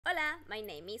my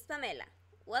name is Pamela.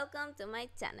 Welcome to my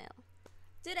channel.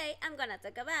 Today I'm gonna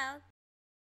talk about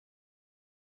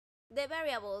the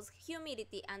variables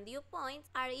humidity and dew point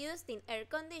are used in air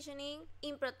conditioning,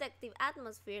 in protective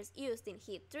atmospheres used in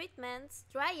heat treatments,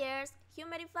 dryers,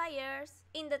 humidifiers,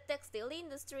 in the textile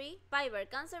industry, fiber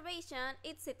conservation,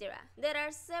 etc. There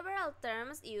are several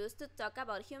terms used to talk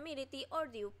about humidity or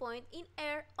dew point in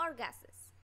air or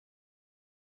gases.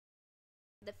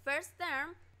 The first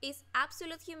term is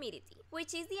absolute humidity,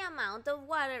 which is the amount of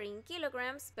water in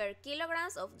kilograms per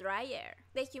kilograms of dry air.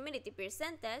 The humidity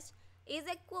percentage is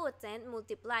the quotient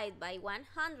multiplied by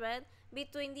 100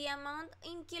 between the amount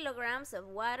in kilograms of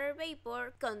water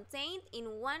vapor contained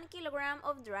in 1 kilogram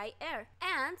of dry air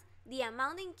and the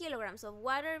amount in kilograms of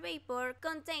water vapor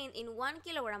contained in 1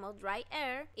 kilogram of dry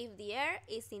air if the air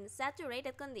is in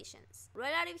saturated conditions.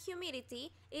 Relative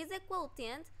humidity is the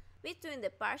quotient between the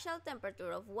partial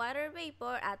temperature of water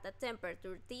vapor at a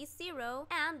temperature T0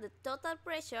 and the total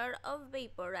pressure of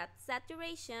vapor at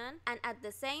saturation and at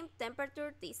the same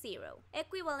temperature T0,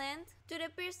 equivalent to the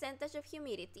percentage of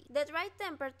humidity. The dry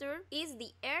temperature is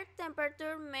the air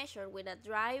temperature measured with a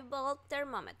dry bulb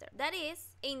thermometer, that is,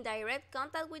 in direct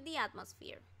contact with the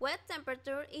atmosphere. Wet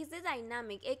temperature is the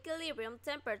dynamic equilibrium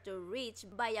temperature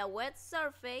reached by a wet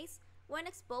surface when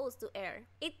exposed to air.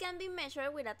 It can be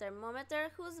measured with a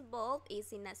thermometer whose bulb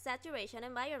is in a saturation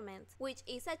environment, which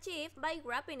is achieved by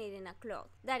wrapping it in a cloth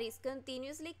that is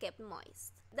continuously kept moist.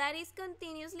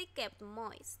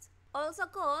 Also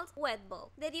called wet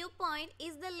bulb. The dew point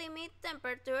is the limit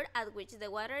temperature at which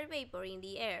the water vapor in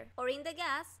the air or in the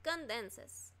gas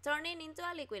condenses, turning into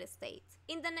a liquid state.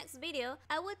 In the next video,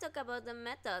 I will talk about the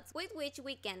methods with which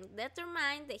we can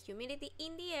determine the humidity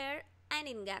in the air and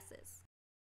in gases.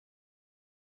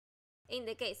 In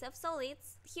the case of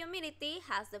solids, humidity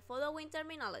has the following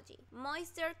terminology.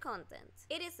 Moisture content.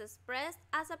 It is expressed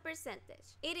as a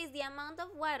percentage. It is the amount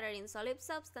of water in solid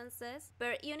substances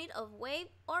per unit of weight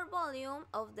or volume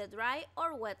of the dry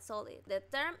or wet solid. The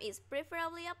term is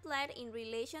preferably applied in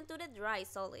relation to the dry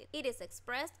solid. It is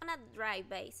expressed on a dry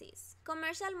basis.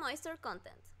 Commercial moisture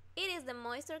content. It is the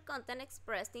moisture content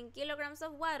expressed in kilograms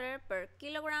of water per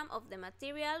kilogram of the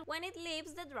material when it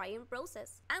leaves the drying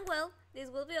process. And well, this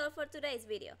will be all for today's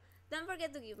video. Don't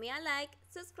forget to give me a like,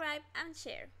 subscribe, and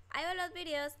share. I upload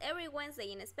videos every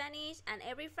Wednesday in Spanish and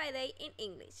every Friday in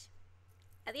English.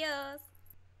 Adiós.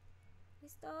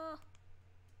 Listo.